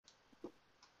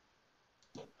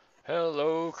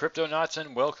Hello, Cryptonauts,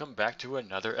 and welcome back to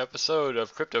another episode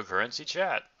of Cryptocurrency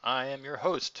Chat. I am your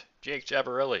host, Jake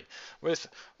Jabarelli, with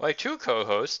my two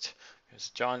co-hosts, because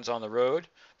John's on the road,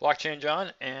 Blockchain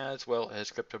John, as well as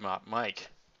Cryptonaut Mike.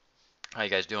 How you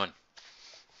guys doing?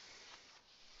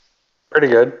 Pretty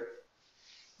good.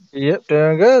 Yep,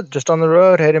 doing good. Just on the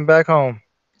road, heading back home.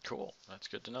 Cool. That's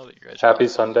good to know that you guys are Happy doing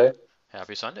well. Sunday.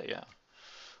 Happy Sunday, yeah.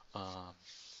 Um,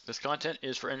 this content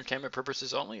is for entertainment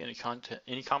purposes only.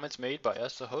 Any comments made by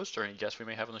us, the host, or any guests we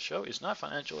may have on the show is not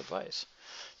financial advice.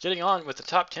 Getting on with the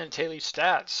top 10 daily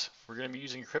stats. We're going to be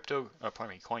using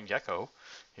CoinGecko.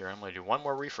 Here, I'm going to do one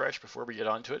more refresh before we get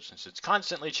onto it since it's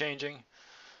constantly changing.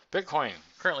 Bitcoin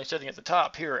currently sitting at the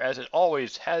top here as it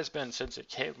always has been since it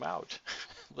came out,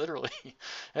 literally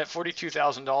at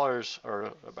 $42,000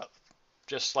 or about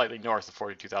just slightly north of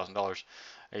 $42,000.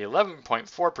 A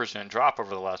 11.4% drop over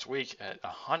the last week at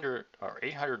 100 or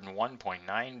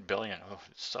 801.9 billion. Oh,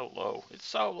 it's so low. It's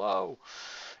so low.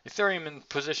 Ethereum in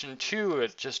position 2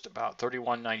 at just about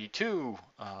 31.92,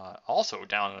 also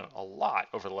down a lot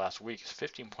over the last week,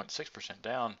 15.6%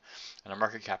 down, and a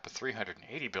market cap of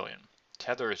 380 billion.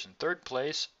 Tether is in third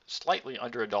place, slightly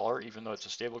under a dollar, even though it's a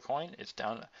stable coin. It's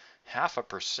down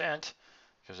 0.5%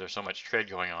 because there's so much trade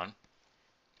going on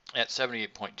at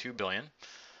 78.2 billion.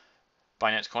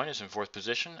 Binance Coin is in fourth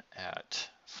position at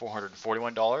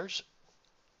 $441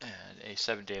 and a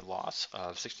 7-day loss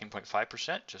of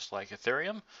 16.5%, just like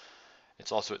Ethereum.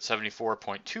 It's also at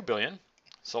 74.2 billion.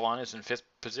 Solana is in fifth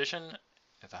position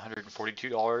at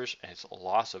 $142 and it's a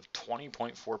loss of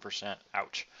 20.4%.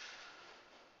 Ouch.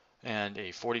 And a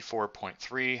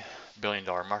 $44.3 billion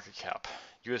market cap.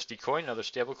 USD Coin, another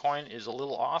stable coin, is a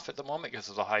little off at the moment because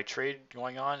of the high trade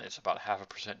going on. It's about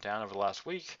 0.5% down over the last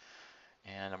week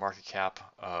and a market cap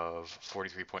of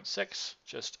 43.6,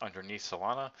 just underneath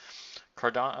Solana.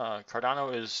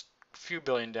 Cardano is a few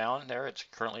billion down there. It's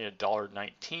currently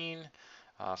 $1.19,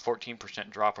 14%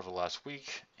 drop over the last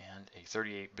week, and a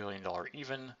 $38 billion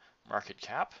even market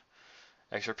cap.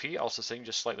 XRP also sitting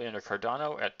just slightly under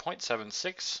Cardano at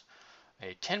 0.76,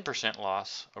 a 10%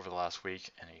 loss over the last week,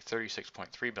 and a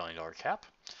 $36.3 billion cap.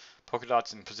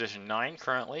 Polkadot's in position 9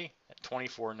 currently at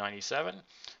 24.97,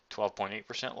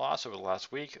 12.8% loss over the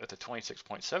last week at the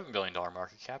 $26.7 billion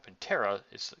market cap. And Terra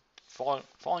is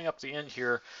falling up the end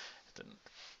here at the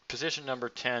position number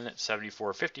 10 at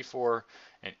 74.54,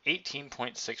 an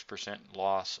 18.6%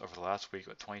 loss over the last week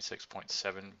with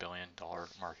 $26.7 billion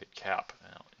market cap.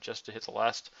 Now, just to hit the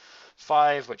last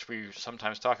five, which we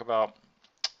sometimes talk about,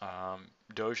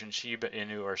 Doge and Shiba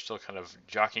Inu are still kind of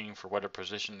jockeying for what a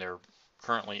position they're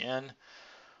currently in.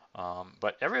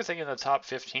 But everything in the top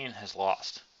 15 has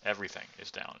lost. Everything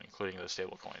is down, including the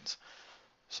stable coins.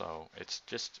 So it's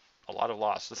just a lot of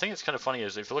loss. The thing that's kind of funny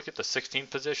is if you look at the 16th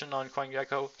position on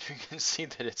CoinGecko, you can see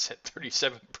that it's at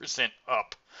 37%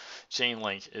 up.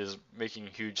 Chainlink is making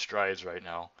huge strides right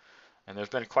now. And there's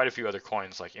been quite a few other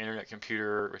coins like Internet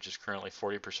Computer, which is currently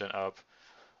 40% up.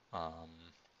 Um,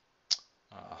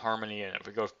 Harmony, and if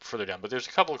we go further down, but there's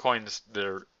a couple of coins that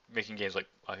are making gains. Like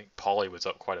I think Poly was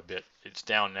up quite a bit. It's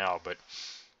down now, but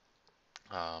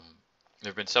um, there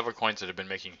have been several coins that have been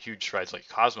making huge strides, like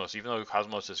Cosmos. Even though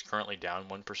Cosmos is currently down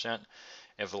 1%,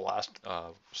 over the last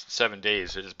 7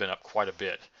 days, it has been up quite a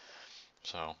bit.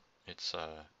 So it's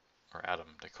or Adam,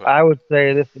 Dakota. I would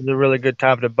say this is a really good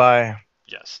time to buy.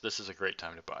 Yes, this is a great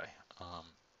time to buy.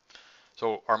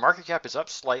 So our market cap is up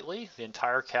slightly. The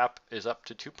entire cap is up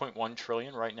to 2.1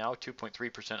 trillion right now,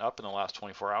 2.3% up in the last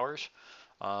 24 hours.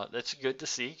 That's good to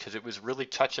see because it was really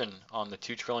touching on the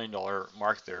 $2 trillion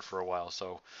mark there for a while.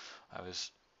 So I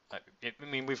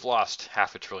mean, we've lost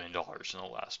 $500 billion in the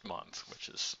last month, which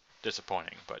is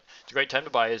disappointing. But it's a great time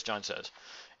to buy, as John says.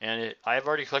 And I've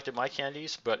already collected my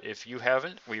candies, but if you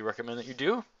haven't, we recommend that you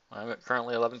do. I'm at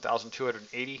currently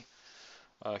 11,280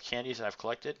 candies I've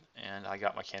collected, and I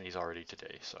got my candies already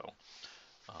today. So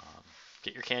um,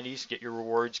 get your candies, get your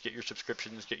rewards, get your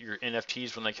subscriptions, get your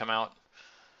NFTs when they come out,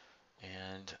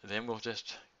 and then we'll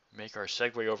just make our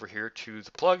segue over here to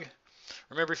the plug.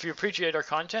 Remember, if you appreciate our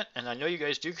content, and I know you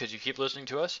guys do because you keep listening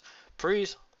to us,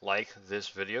 please like this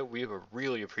video. We would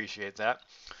really appreciate that.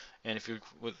 And if you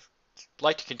would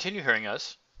like to continue hearing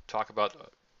us talk about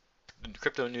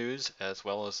crypto news as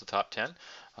well as the top 10,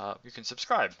 you can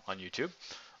subscribe on YouTube.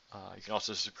 You can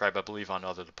also subscribe, I believe, on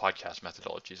other podcast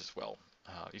methodologies as well.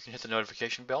 You can hit the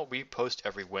notification bell. We post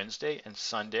every Wednesday and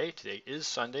Sunday. Today is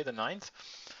Sunday the 9th.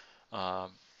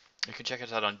 You can check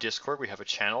us out on Discord. We have a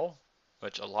channel,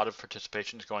 which a lot of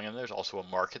participation is going on. There's also a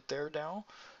market there now.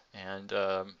 And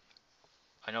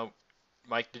I know,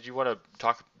 Mike, did you want to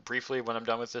talk briefly when I'm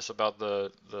done with this about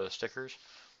the stickers?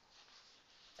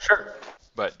 Sure.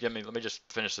 But let me just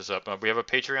finish this up. We have a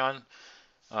Patreon,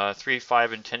 $3,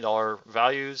 $5, and $10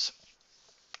 values,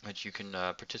 which you can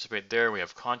participate there. We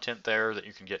have content there that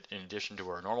you can get in addition to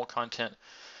our normal content,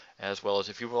 as well as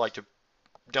if you would like to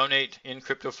donate in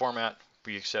crypto format,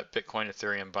 we accept Bitcoin,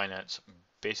 Ethereum, Binance,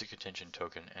 Basic Attention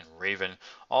Token, and Raven.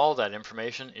 All that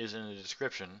information is in the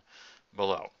description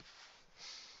below.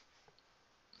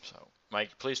 So,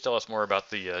 Mike, please tell us more about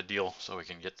the deal so we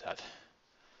can get that.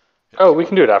 Oh, we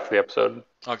can do it after the episode.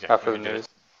 Okay, After we the can news.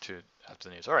 do it after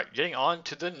the news. All right, getting on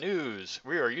to the news.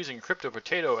 We are using Crypto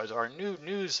Potato as our new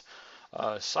news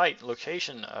site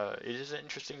location. It is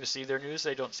interesting to see their news.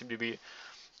 They don't seem to be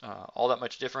all that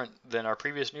much different than our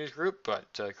previous news group, but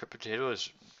Crypto Potato is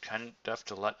kind enough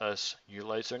to let us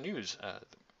utilize their news.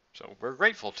 So we're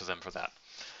grateful to them for that.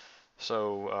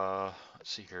 So let's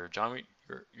see here. John,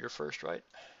 you're first, right?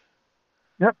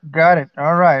 Yep, got it.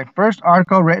 All right. First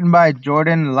article written by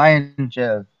Jordan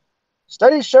Lionchev.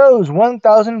 Study shows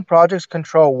 1,000 projects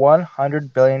control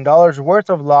 $100 billion worth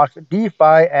of locked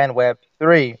DeFi and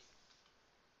Web3.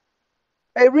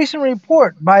 A recent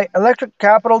report by Electric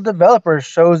Capital Developers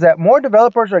shows that more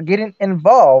developers are getting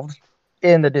involved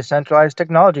in the decentralized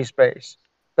technology space.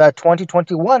 The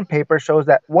 2021 paper shows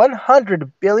that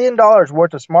 $100 billion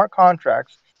worth of smart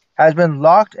contracts has been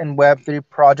locked in Web3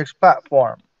 projects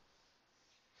platform.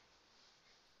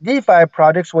 DeFi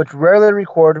projects which rarely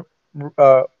record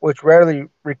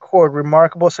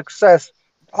remarkable success,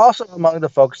 also among the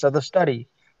focus of the study.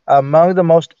 Among the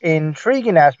most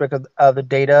intriguing aspects of the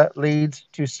data leads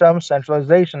to some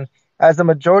centralization, as the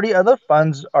majority of the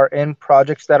funds are in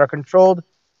projects that are controlled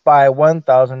by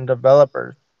 1,000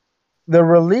 developers. The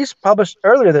release published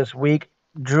earlier this week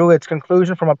drew its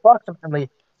conclusion from approximately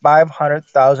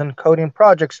 500,000 coding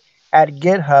projects at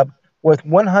GitHub with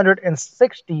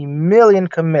 160 million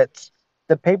commits.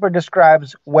 The paper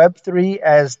describes Web3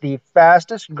 as the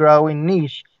fastest growing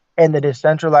niche in the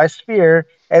decentralized sphere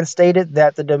and stated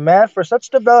that the demand for such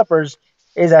developers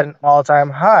is at an all time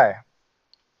high.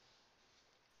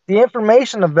 The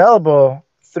information available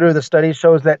through the study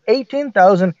shows that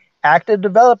 18,000 active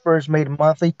developers made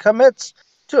monthly commits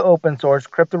to open source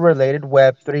crypto related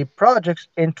Web3 projects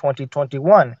in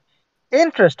 2021.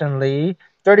 Interestingly,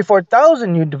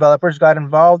 34,000 new developers got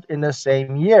involved in the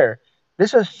same year.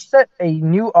 This has set a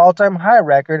new all time high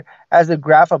record, as the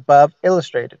graph above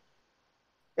illustrated.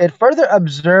 It further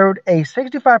observed a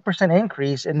 65%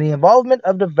 increase in the involvement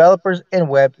of developers in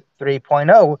Web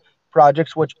 3.0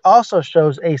 projects, which also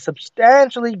shows a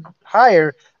substantially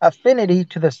higher affinity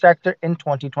to the sector in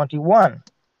 2021.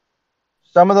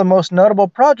 Some of the most notable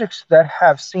projects that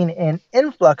have seen an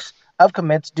influx of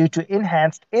commits due to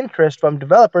enhanced interest from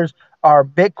developers are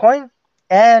Bitcoin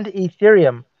and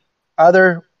Ethereum.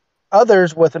 Other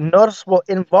Others with noticeable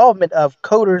involvement of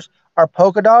coders are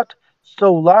Polkadot,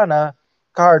 Solana,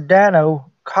 Cardano,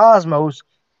 Cosmos,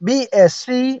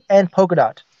 BSC, and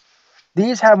Polkadot.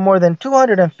 These have more than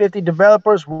 250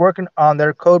 developers working on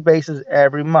their code bases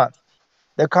every month.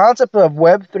 The concept of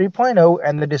Web 3.0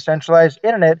 and the decentralized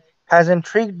internet has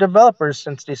intrigued developers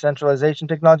since decentralization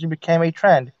technology became a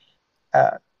trend.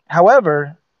 Uh,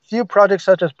 However, few projects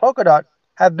such as Polkadot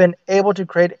have been able to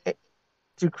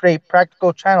create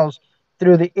practical channels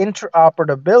through the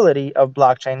interoperability of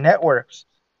blockchain networks.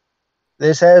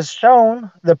 This has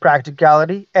shown the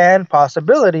practicality and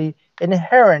possibility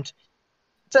inherent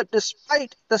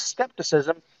despite the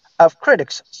skepticism of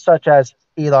critics such as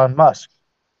Elon Musk,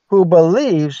 who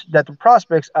believes that the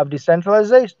prospects of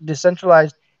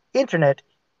decentralized internet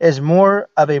is more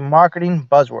of a marketing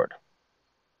buzzword.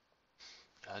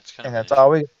 That's kind And of an that's all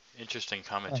we. interesting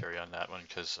commentary on that one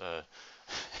because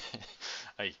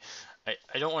I,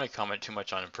 I don't want to comment too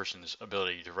much on a person's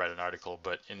ability to write an article,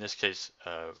 but in this case,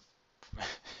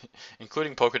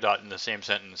 including Polkadot in the same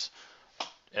sentence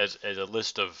as a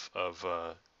list of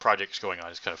projects going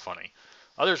on is kind of funny.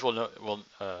 Others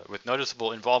with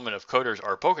noticeable involvement of coders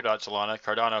are Polkadot, Solana,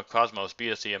 Cardano, Cosmos,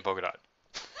 BSC, and Polkadot.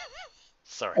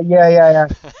 Sorry. Yeah.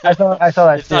 I saw that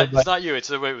too, It's but not you. It's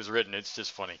the way it was written. It's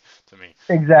just funny to me.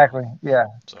 exactly. Yeah.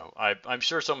 So I'm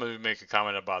sure someone would make a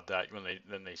comment about that when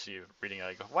they see you reading it.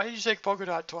 I go, why did you say polka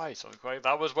dot twice? I'm like,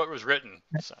 that was what was written.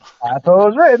 So. That's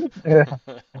what was written.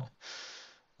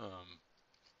 um,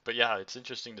 but yeah, it's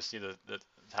interesting to see that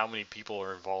how many people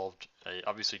are involved.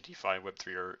 Obviously, DeFi and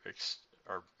Web3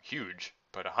 are huge,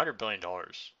 but $100 billion.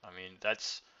 I mean,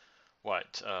 that's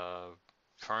what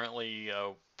currently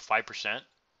 5%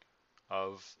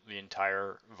 of the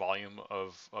entire volume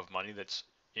of money that's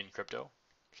in crypto.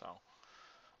 So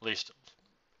at least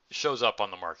it shows up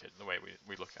on the market the way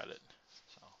we look at it.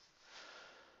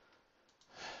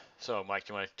 So, Mike,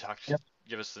 you want to talk Yep.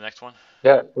 give us the next one.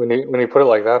 Yeah, when you put it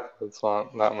like that, it's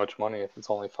not much money if it's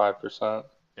only 5%.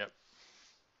 Yep.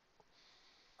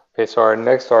 Okay, so our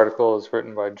next article is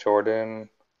written by Jordan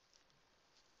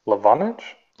Lavanich,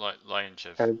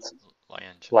 Lionchev. and it's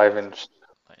Lionchev. Livench.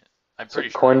 I'm So pretty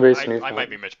sure Coinbase new I might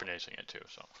be mispronouncing it too.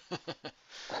 So.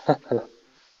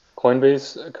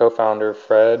 Coinbase co-founder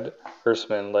Fred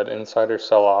Ersman led insider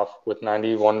sell-off with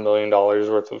 $91 million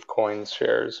worth of Coins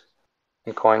shares.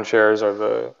 And Coin shares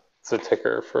are it's the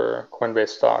ticker for Coinbase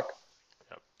stock.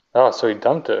 Yep. Oh, so he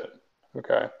dumped it.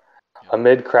 Okay. Yep.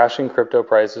 Amid crashing crypto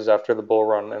prices after the bull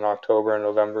run in October and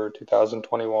November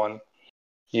 2021,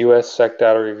 U.S. SEC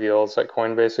data reveals that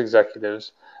Coinbase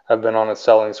executives have been on a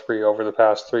selling spree over the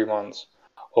past 3 months.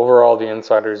 Overall, the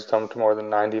insiders dumped more than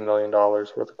 $90 million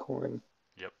worth of coin.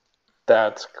 Yep.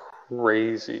 That's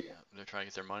crazy. They're trying to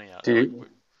get their money out. We've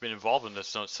been involved in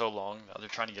this so long. Now they're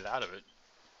trying to get out of it.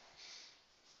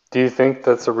 Do you think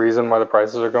that's the reason why the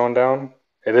prices are going down?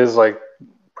 It is like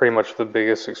pretty much the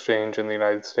biggest exchange in the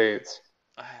United States.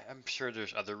 I'm sure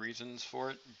there's other reasons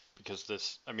for it because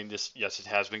yes, it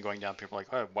has been going down. People are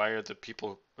like, oh, why are the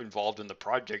people involved in the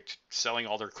project selling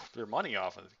all their money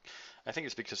off? I think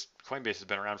it's because Coinbase has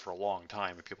been around for a long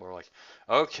time, and people are like,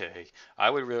 okay,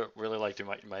 I would really like to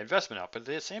my investment out, but at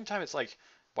the same time, it's like,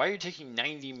 why are you taking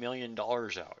 $90 million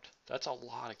out? That's a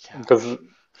lot of cash. Because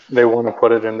they want to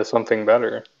put it into something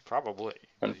better. Probably.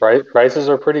 And prices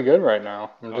are pretty good right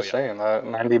now. I'm just saying that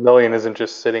 90 million isn't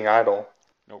just sitting idle.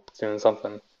 Nope. It's doing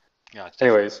something. Yeah.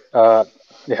 Anyways,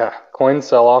 coin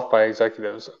sell-off by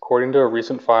executives. According to a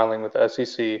recent filing with the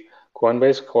SEC,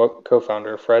 Coinbase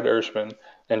co-founder Fred Ersman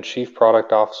and Chief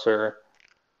Product Officer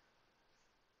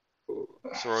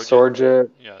Surojit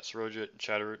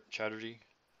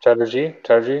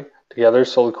Chatterjee together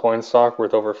sold coin stock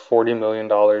worth over $40 million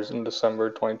in December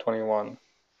 2021.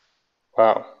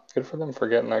 Wow, good for them for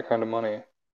getting that kind of money.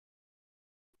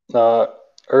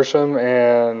 Ersman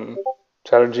and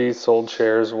Chatterjee sold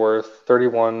shares worth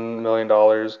 $31 million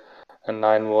and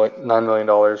 $9 million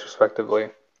respectively.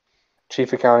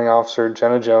 Chief Accounting Officer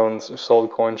Jenna Jones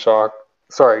sold coin stock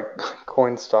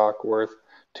worth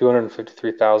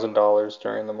 $253,000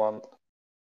 during the month.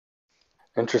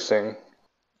 Interesting.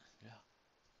 Yeah.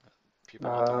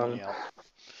 People want the money out.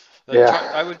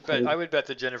 I would bet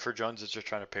that Jennifer Jones is just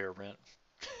trying to pay her rent.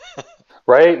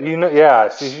 Right? Yeah,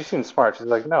 she seems smart. She's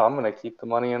like, no, I'm going to keep the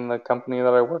money in the company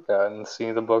that I work at and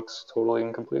see the books totally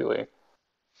and completely.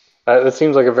 That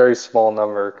seems like a very small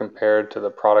number compared to the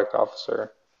product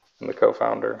officer and the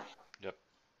co-founder. Yep.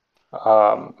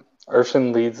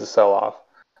 Ersman leads the sell-off.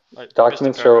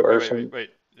 Documents show Ersman. Wait.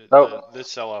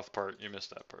 This sell-off part, you missed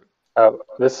that part.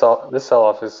 This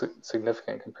sell-off is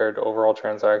significant compared to overall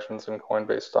transactions in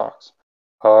Coinbase stocks.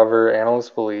 However,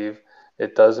 analysts believe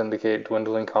it does indicate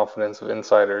dwindling confidence of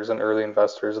insiders and early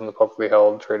investors in the publicly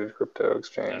held traded crypto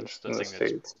exchange in the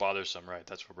States. That's bothersome, right?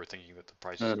 That's what we're thinking that the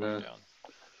price is going down.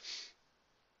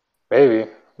 Maybe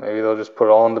they'll just put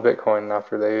it all into Bitcoin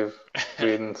after they've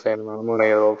made an insane amount of money.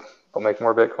 They'll make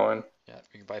more Bitcoin. Yeah,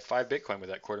 you can buy 5 Bitcoin with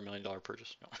that $250,000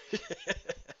 purchase.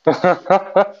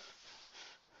 No.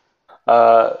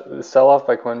 The sell-off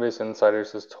by Coinbase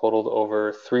insiders has totaled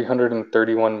over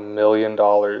 $331 million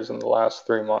in the last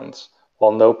 3 months,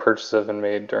 while no purchases have been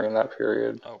made during that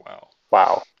period. Oh, wow.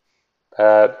 Wow.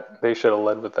 They should have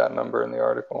led with that number in the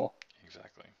article.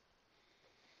 Exactly.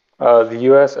 The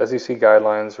U.S. SEC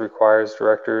guidelines requires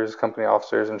directors, company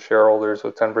officers, and shareholders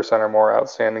with 10% or more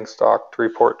outstanding stock to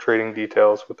report trading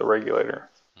details with the regulator.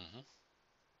 Mm-hmm.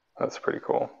 That's pretty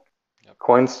cool. Yep.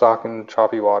 Coin stock in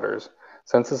choppy waters.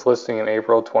 Since its listing in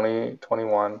April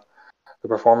 2021, the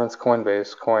performance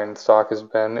Coinbase coin stock has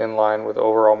been in line with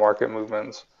overall market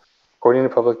movements. According to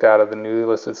public data, the newly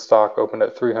listed stock opened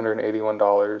at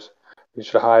 $381,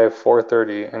 reached a high of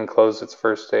 $430, and closed its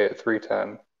first day at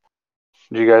 $310.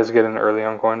 Did you guys get in early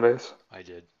on Coinbase? I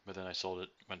did, but then I sold it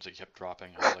once it kept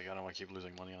dropping. I was like, I don't want to keep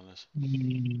losing money on this.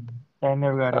 I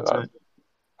never got into it.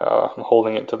 I'm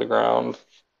holding it to the ground.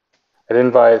 I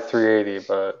didn't buy at 380,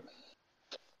 but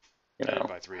I didn't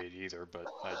buy 380 either, but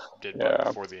I did buy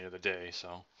before the end of the day,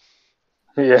 so.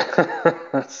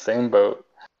 Yeah, same boat.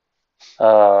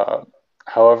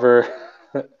 However,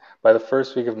 by the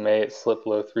first week of May, it slipped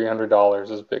below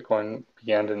 $300 as Bitcoin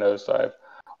began to nosedive.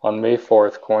 On May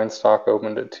 4th, coin stock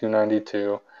opened at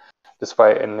 $292.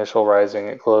 Despite initial rising,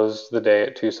 it closed the day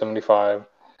at $275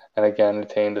 and again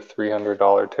attained a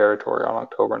 $300 territory on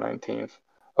October 19th,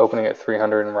 opening at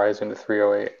 $300 and rising to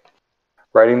 $308.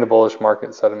 Riding the bullish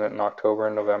market sentiment in October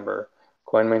and November,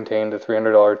 coin maintained a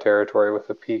 $300 territory with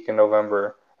a peak in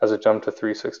November as it jumped to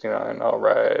 $369. All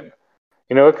right.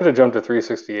 You know, it could have jumped to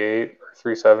 368 or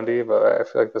 370, but I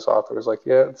feel like this author was like,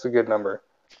 yeah, it's a good number.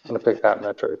 I'm going to pick that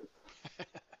metric.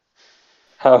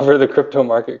 However, the crypto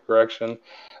market correction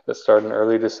that started in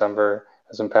early December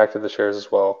has impacted the shares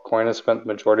as well. Coin has spent the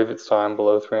majority of its time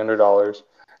below $300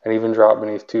 and even dropped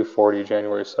beneath 240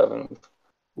 January 7th.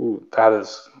 Ooh, that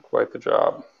is quite the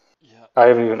job. Yeah. I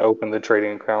haven't even opened the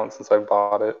trading account since I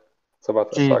bought it. So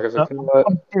about that Geez, stock, I was like, you know what?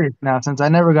 I'm curious now since I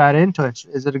never got into it.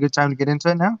 Is it a good time to get into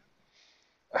it now?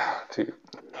 Dude,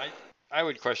 I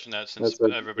would question that since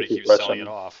that's a everybody tricky keeps selling it question.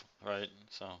 off, right?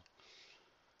 So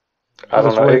I I'll maybe.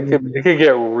 don't just know. wait. It could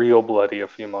get real bloody a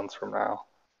few months from now.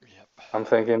 Yep. I'm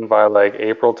thinking by like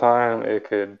April time,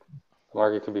 the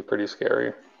market could be pretty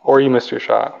scary. Or you missed your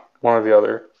shot. One or the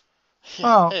other. Yeah.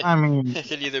 Well, Hey, I mean, it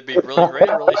could either be really great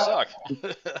or really suck.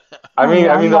 I I I'm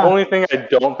mean, the not. only thing I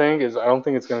don't think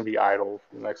it's going to be idle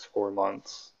for the next 4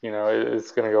 months. You know,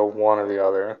 it's going to go one or the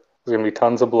other. There's going to be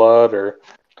tons of blood or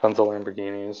tons of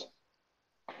Lamborghinis.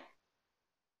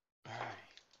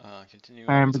 Alrighty. Continuing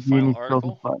with the final Lamborghini filled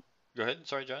with article. blood. Go ahead.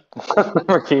 Sorry, John.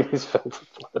 Lamborghinis filled with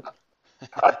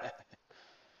blood.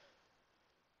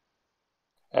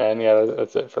 And yeah,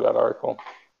 that's it for that article.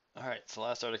 All right. So the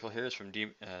last article here is from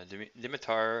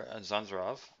Dimitar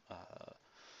Zanzarov.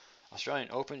 Australian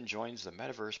Open joins the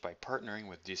metaverse by partnering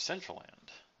with Decentraland.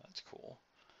 That's cool.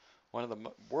 One of the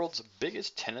world's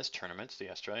biggest tennis tournaments, the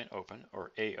Australian Open,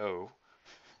 or AO,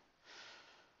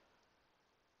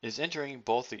 is entering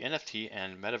both the NFT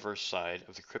and metaverse side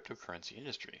of the cryptocurrency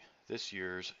industry. This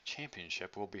year's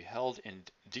championship will be held in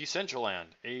Decentraland,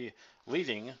 a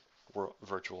leading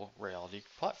virtual reality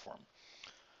platform.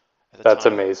 At the That's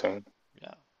time, amazing.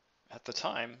 yeah, at the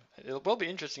time, it will be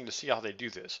interesting to see how they do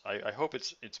this. I hope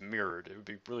it's mirrored. It would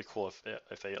be really cool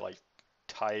if they like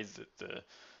tied the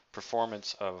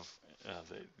performance of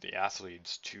the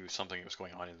athletes to something that was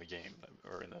going on in the game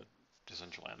or in the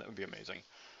Decentraland. That would be amazing.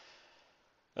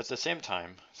 At the same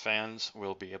time, fans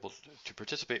will be able to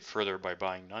participate further by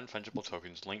buying non-fungible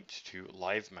tokens linked to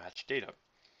live match data.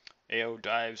 AO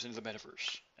dives into the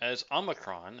metaverse. As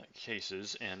Omicron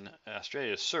cases in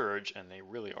Australia surge, and they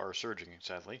really are surging,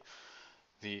 sadly,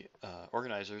 the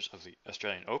organizers of the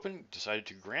Australian Open decided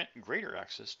to grant greater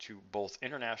access to both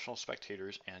international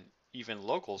spectators and even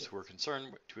locals who are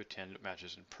concerned to attend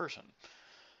matches in person.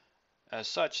 As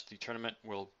such, the tournament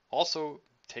will also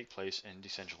take place in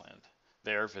Decentraland.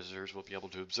 There, visitors will be able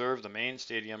to observe the main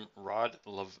stadium Rod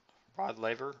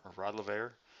Laver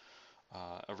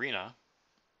arena,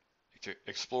 to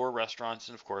explore restaurants,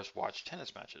 and of course watch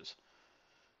tennis matches.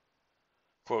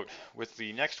 Quote, with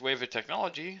the next wave of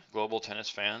technology, global tennis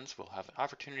fans will have an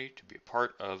opportunity to be a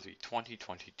part of the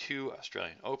 2022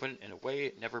 Australian Open in a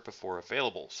way never before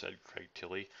available, said Craig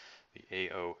Tilley, the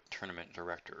AO tournament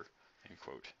director, end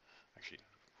quote. Actually,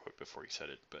 quote before he said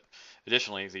it, but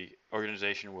additionally, the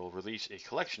organization will release a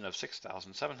collection of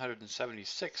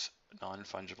 6,776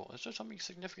 non-fungible, is there something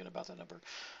significant about that number?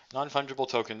 Non-fungible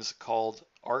tokens called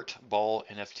Art Ball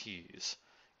NFTs.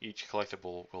 Each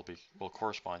collectible will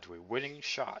correspond to a winning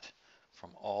shot from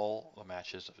all the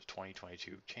matches of the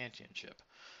 2022 championship.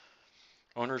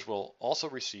 Owners will also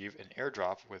receive an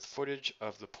airdrop with footage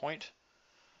of the point,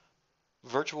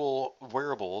 virtual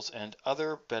wearables, and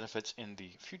other benefits in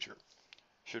the future.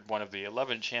 Should one of the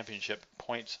 11 championship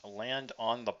points land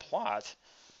on the plot,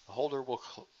 the holder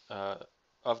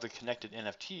of the connected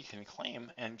NFT can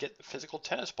claim and get the physical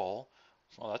tennis ball,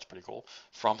 well, that's pretty cool,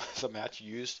 from the match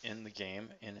used in the game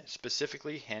in a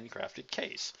specifically handcrafted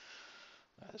case.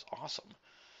 That is awesome,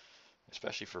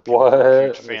 especially for people What? who are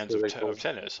huge That's fans really of cool.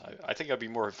 tennis. I think I'd be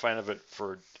more a fan of it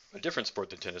for a different sport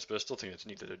than tennis, but I still think it's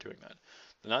neat that they're doing that.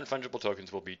 The non-fungible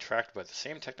tokens will be tracked by the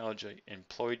same technology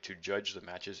employed to judge the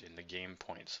matches in the game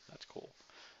points. That's cool.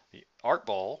 The Art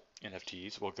Ball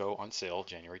NFTs will go on sale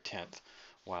January 10th,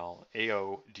 while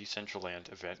AO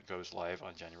Decentraland event goes live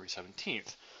on January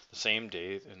 17th, the same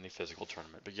day the physical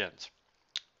tournament begins.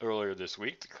 Earlier this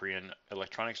week, the Korean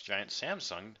electronics giant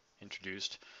Samsung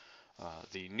introduced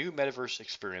the new metaverse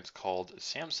experience called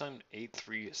Samsung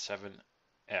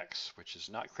 837X, which is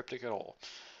not cryptic at all.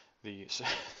 The,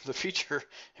 the feature,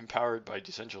 empowered by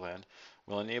Decentraland,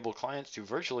 will enable clients to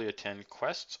virtually attend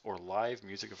quests or live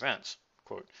music events.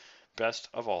 Quote, best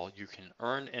of all, you can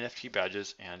earn NFT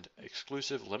badges and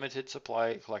exclusive limited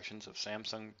supply collections of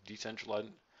Samsung Decentraland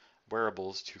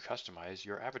wearables to customize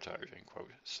your avatar, end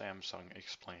quote, Samsung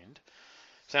explained.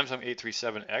 Samsung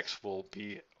 837X will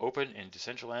be open in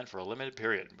Decentraland for a limited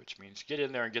period, which means get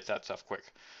in there and get that stuff quick.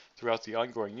 Throughout the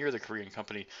ongoing year, the Korean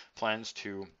company plans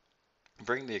to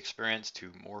bring the experience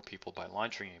to more people by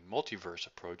launching a multiverse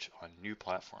approach on new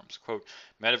platforms. Quote,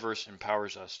 Metaverse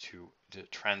empowers us to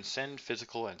transcend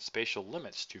physical and spatial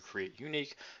limits to create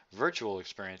unique virtual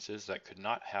experiences that could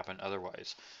not happen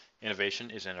otherwise.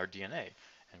 Innovation is in our DNA,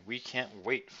 and we can't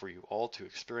wait for you all to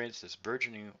experience this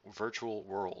burgeoning virtual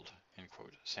world, end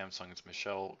quote. Samsung's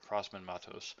Michelle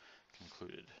Crossman-Matos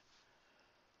concluded.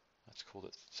 That's cool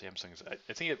that Samsung's.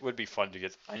 I think it would be fun to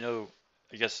get. I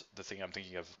guess the thing I'm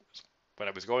thinking of when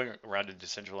I was going around in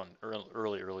Decentraland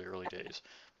early days,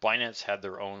 Binance had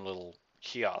their own little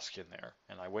kiosk in there,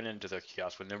 and I went into their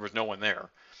kiosk when there was no one there,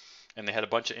 and they had a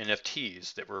bunch of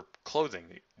NFTs that were clothing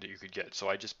that you could get. So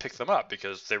I just picked them up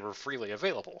because they were freely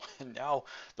available. And now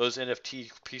those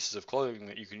NFT pieces of clothing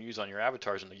that you can use on your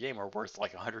avatars in the game are worth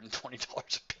like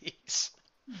 $120 a piece.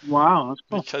 Wow, that's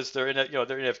cool. Because they're they're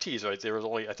NFTs, right? There was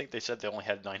only, I think they said they only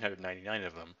had 999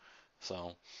 of them.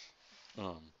 So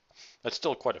that's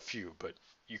still quite a few, but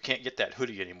you can't get that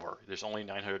hoodie anymore. There's only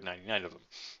 999 of them.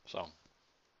 So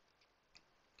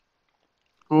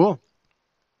Cool.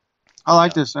 I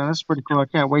like this, and this is pretty cool. I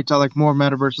can't wait till like more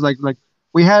metaverses. Like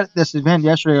we had this event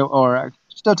yesterday, or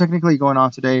still technically going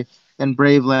on today in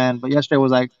Braveland, but yesterday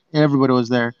was like everybody was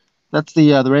there. That's the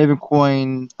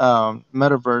Ravencoin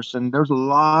metaverse, and there was a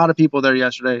lot of people there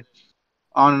yesterday,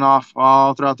 on and off,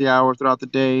 all throughout the hour, throughout the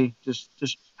day, just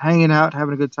hanging out,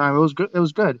 having a good time. It was good. It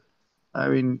was good. I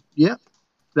mean, yeah,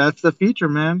 that's the future,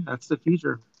 man. That's the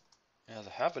future. yeah, the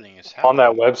happening is On that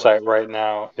happening. website right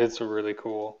now, it's really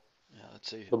cool. Yeah, let's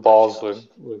see. The balls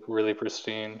look really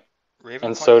pristine, and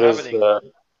Ravencoin so does happening.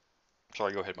 the.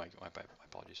 Sorry, go ahead, Mike. My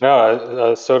apologies.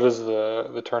 No, so does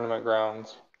the tournament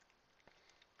grounds.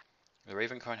 The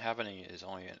Ravencoin happening is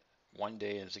only 1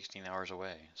 day and 16 hours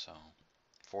away, so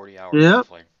 40 hours Yep,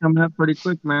 roughly. coming up pretty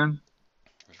quick, man.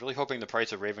 I was really hoping the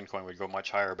price of Ravencoin would go much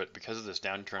higher, but because of this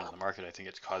downturn in the market, I think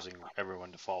it's causing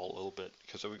everyone to fall a little bit.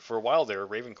 Because for a while there,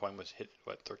 Ravencoin was hit,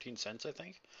 what, 13 cents, I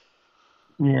think?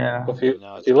 Yeah. If And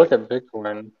now if it's you look back. at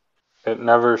Bitcoin, it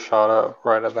never shot up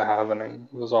right at the halving.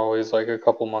 It was always like a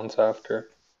couple months after.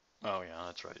 Oh, yeah,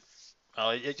 that's right.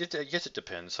 I guess it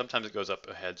depends. Sometimes it goes up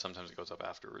ahead, sometimes it goes up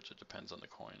afterwards. It depends on the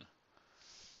coin.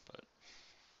 But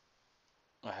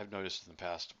I have noticed in the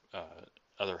past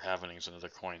other halvenings and other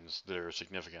coins that are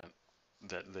significant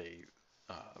that they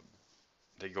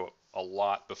go up a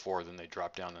lot before, then they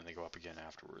drop down, then they go up again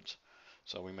afterwards.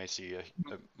 So we may see a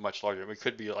much larger. It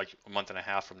could be like a month and a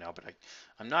half from now, but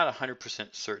I'm not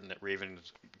 100% certain that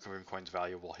Ravencoin's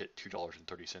value will hit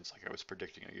 $2.30 like I was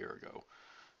predicting a year ago.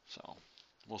 So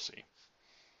we'll see.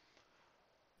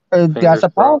 That's Fingers the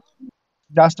problem. crossed.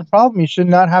 That's the problem. You should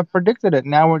not have predicted it.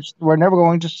 Now we're never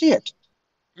going to see it.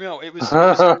 No, it was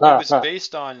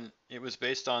based on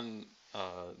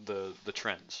the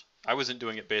trends. I wasn't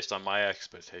doing it based on my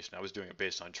expectation. I was doing it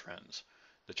based on trends.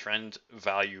 The trend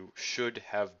value should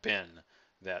have been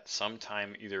that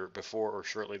sometime either before or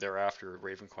shortly thereafter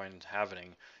Ravencoin's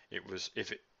halving, it was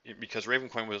because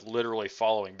Ravencoin was literally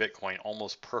following Bitcoin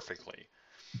almost perfectly.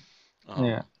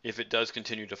 Yeah. If it does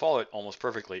continue to follow it almost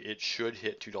perfectly, it should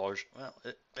hit $2. Well,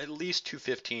 at least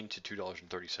 $2.15 to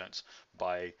 $2.30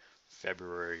 by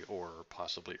February or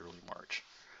possibly early March.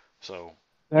 So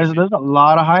There's a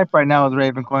lot of hype right now with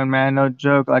Ravencoin, man. No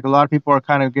joke. Like a lot of people are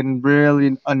kind of getting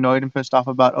really annoyed and pissed off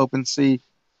about OpenSea,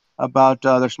 about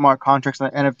their smart contracts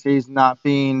and NFTs not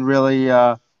being really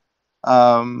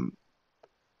um,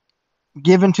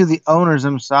 given to the owners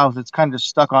themselves. It's kind of just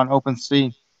stuck on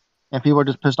OpenSea, and people are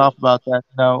just pissed off about that.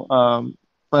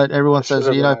 But everyone It should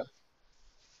says, have been.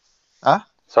 ah.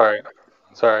 Sorry,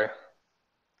 sorry.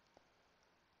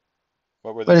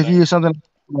 what were they But if you saying? use something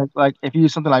like if you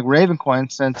use something like Ravencoin,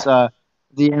 since the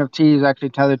NFT is actually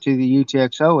tethered to the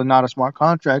UTXO and not a smart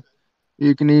contract,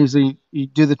 you can easily you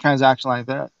do the transaction like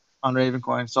that on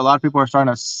Ravencoin. So a lot of people are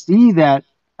starting to see that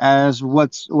as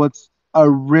what's a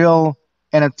real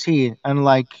NFT,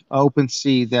 unlike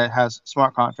OpenSea that has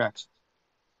smart contracts.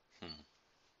 Hmm.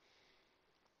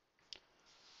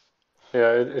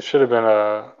 Yeah, it should have been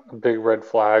a big red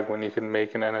flag when you can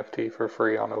make an NFT for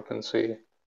free on OpenSea.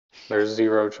 There's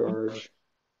zero charge.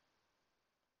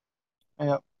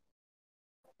 Yeah.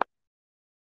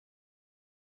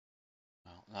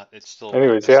 Well, it's still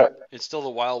Anyways, yeah, it's still the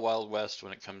wild west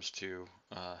when it comes to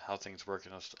how things work,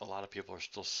 and a lot of people are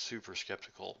still super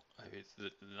skeptical.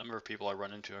 The number of people I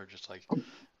run into are just like,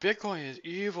 Bitcoin is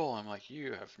evil. I'm like,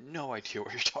 you have no idea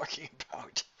what you're talking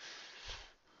about.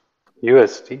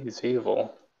 USD is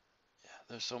evil. Yeah,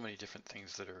 there's so many different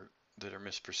things that are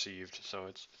misperceived, so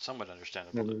it's somewhat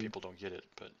understandable that Mhm. people don't get it.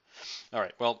 But all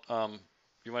right, well,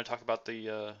 you want to talk about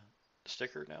the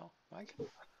sticker now, Mike?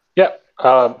 Yeah,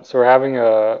 so we're having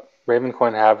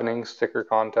Ravencoin Halvening sticker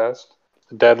contest.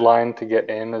 The deadline to get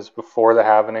in is before the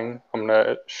halvening. I'm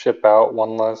gonna ship out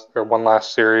one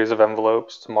last series of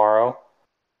envelopes tomorrow.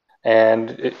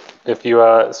 And if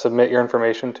you submit your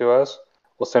information to us,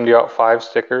 we'll send you out 5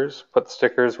 stickers. Put the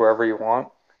stickers wherever you want,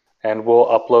 and we'll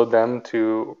upload them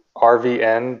to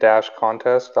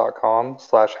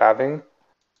rvn-contest.com/halving.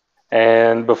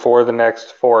 And before the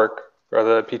next fork, or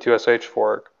the P2SH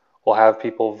fork, we'll have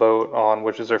people vote on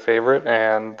which is their favorite,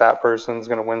 and that person's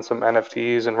going to win some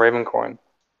NFTs and Ravencoin.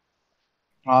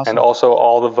 Awesome. And also,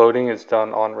 all the voting is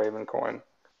done on Ravencoin.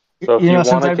 So if you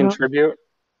want to contribute,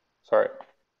 sorry.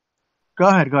 Go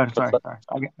ahead. Sorry.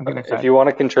 I'm getting excited. If you want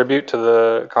to contribute to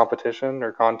the competition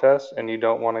or contest and you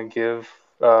don't want to give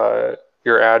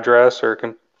your address or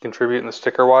contribute in the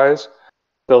sticker wise,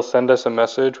 they'll send us a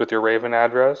message with your Raven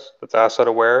address that's asset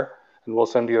aware, and we'll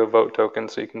send you a vote token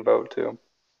so you can vote too.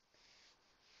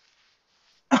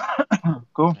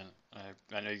 Cool. And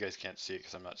I know you guys can't see it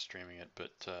because I'm not streaming it,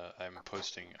 but I'm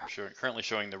currently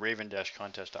showing the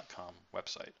raven-contest.com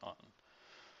website on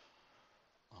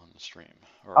the stream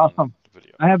or awesome. on the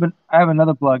video. I have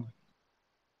another plug.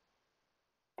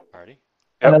 Alrighty.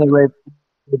 Yep. Another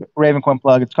Ravencoin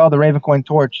plug. It's called the Ravencoin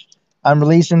Torch. I'm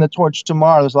releasing the torch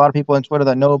tomorrow. There's a lot of people on Twitter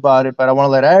that know about it, but I want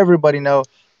to let everybody know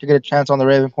to get a chance on the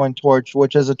Ravencoin Torch,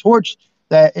 which is a torch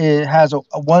that has a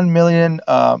 1 million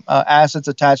assets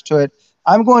attached to it.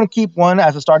 I'm going to keep one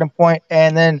as a starting point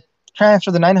and then transfer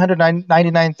the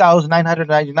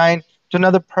 999,999 to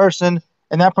another person,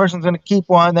 and that person's going to keep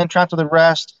one, then transfer the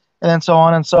rest, and then so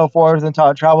on and so forth until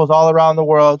it travels all around the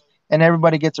world, and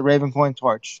everybody gets a Ravencoin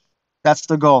Torch. That's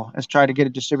the goal, is try to get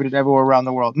it distributed everywhere around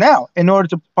the world. Now, in order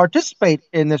to participate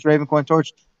in this Ravencoin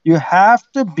Torch, you have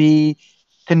to be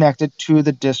connected to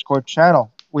the Discord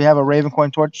channel. We have a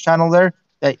Ravencoin Torch channel there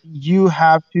that you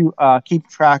have to keep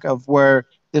track of where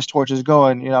this torch is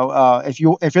going. If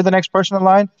you're the next person in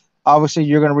line, obviously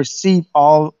you're going to receive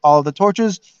all the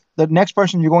torches. The next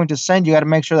person you're going to send, you got to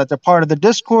make sure that they're part of the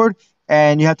Discord,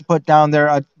 and you have to put down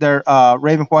their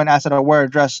Ravencoin asset aware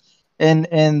address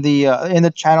in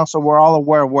the channel, so we're all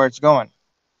aware of where it's going.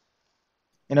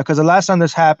 Because the last time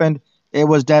this happened, it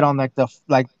was dead on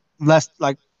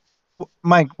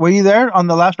Mike, were you there on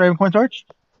the last Ravencoin Torch?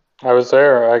 I was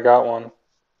there. I got one.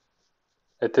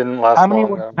 It didn't last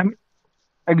long though.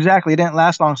 Exactly, it didn't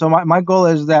last long. So my goal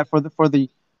is that for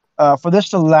this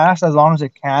to last as long as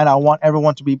it can, I want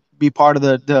everyone to be part of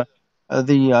the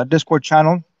Discord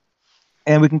channel,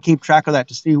 and we can keep track of that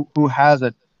to see who has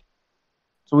it.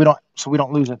 So we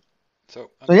don't lose it. So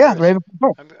yeah,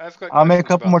 Ravencoin. I'll make a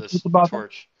couple more tweets about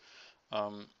Torch.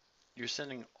 You're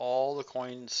sending all the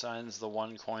coin signs the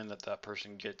one coin that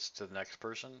person gets to the next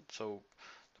person. So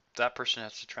that person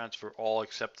has to transfer all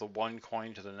except the one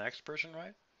coin to the next person,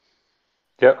 right?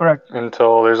 Yep. Correct.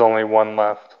 Until there's only one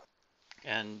left.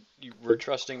 And we're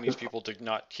trusting these people to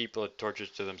not keep the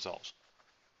torches to themselves.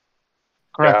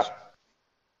 Correct.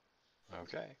 Yeah.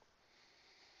 Okay.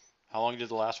 How long did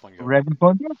the last one go?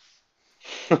 Ravencoin.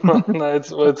 No,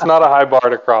 it's not a high bar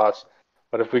to cross,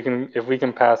 but if we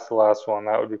can pass the last one,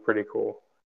 that would be pretty cool.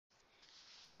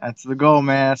 That's the goal,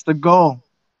 man. That's the goal.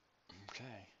 Okay.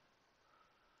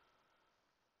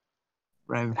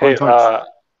 Ravencoin Hey, Torch.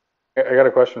 I got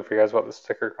a question for you guys about the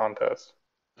sticker contest.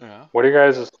 Yeah. What are you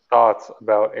guys' thoughts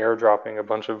about airdropping a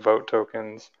bunch of vote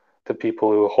tokens to people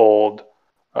who hold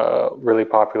really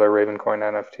popular Ravencoin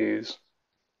NFTs?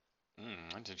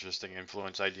 That's an interesting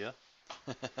influence idea.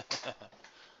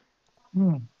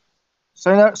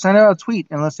 Send out a tweet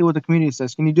and let's see what the community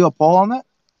says. Can you do a poll on that?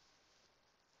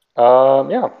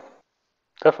 Yeah,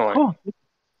 definitely. Cool.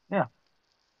 Yeah.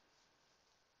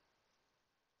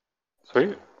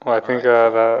 Sweet. Well, I think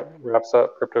that wraps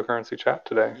up cryptocurrency chat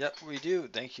today. Yep, we do.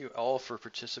 Thank you all for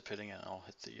participating, and I'll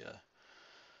hit the.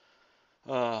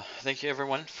 Thank you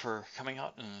everyone for coming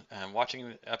out and watching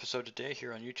the episode today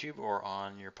here on YouTube or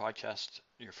on your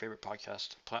favorite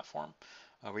podcast platform.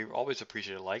 We always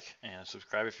appreciate a like and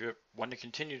subscribe if you want to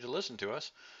continue to listen to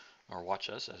us or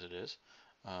watch us as it is.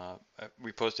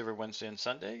 We post every Wednesday and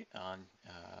Sunday on,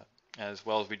 as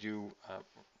well as we do,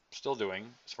 still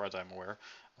doing, as far as I'm aware,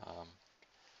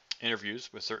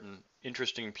 interviews with certain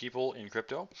interesting people in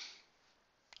crypto.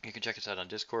 You can check us out on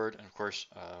Discord and, of course,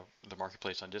 the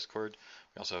marketplace on Discord.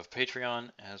 We also have Patreon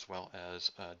as well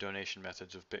as donation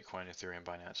methods of Bitcoin, Ethereum,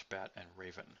 Binance, BAT, and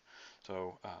Raven.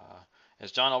 So,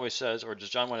 as John always says, or does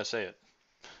John want to say it?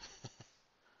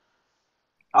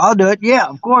 I'll do it. Yeah,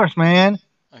 of course, man.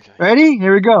 Okay. Ready?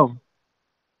 Here we go.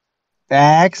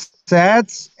 Thanks,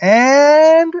 sets,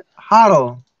 and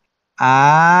hodl.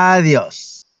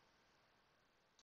 Adios.